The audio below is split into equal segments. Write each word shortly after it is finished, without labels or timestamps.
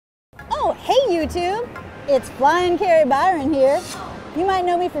YouTube, it's Flying Kari Byron here. You might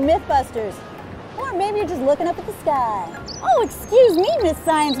know me from Mythbusters, or maybe you're just looking up at the sky. Oh, excuse me, Miss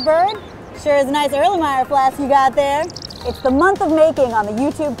Science Bird. Sure is a nice Erlenmeyer flask you got there. It's the month of making on the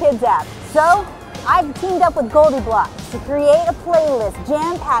YouTube Kids app. So, I've teamed up with GoldieBlox to create a playlist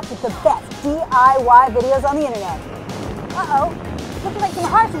jam-packed with the best DIY videos on the internet. Uh-oh, looking like some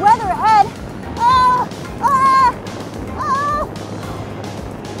harsh weather ahead. Oh! Ah! Oh!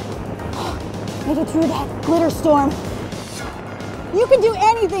 Made it through that glitter storm. You can do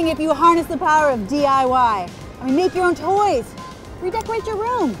anything if you harness the power of DIY. I mean, make your own toys, redecorate your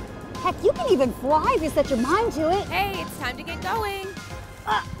room. Heck, you can even fly if you set your mind to it. Hey, it's time to get going.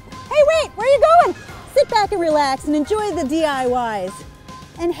 Hey, wait, where are you going? Sit back and relax and enjoy the DIYs.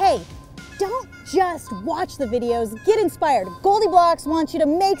 And hey, don't just watch the videos, get inspired. GoldieBlox wants you to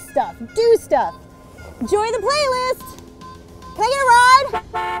make stuff, do stuff. Enjoy the playlist. Can I get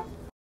a ride?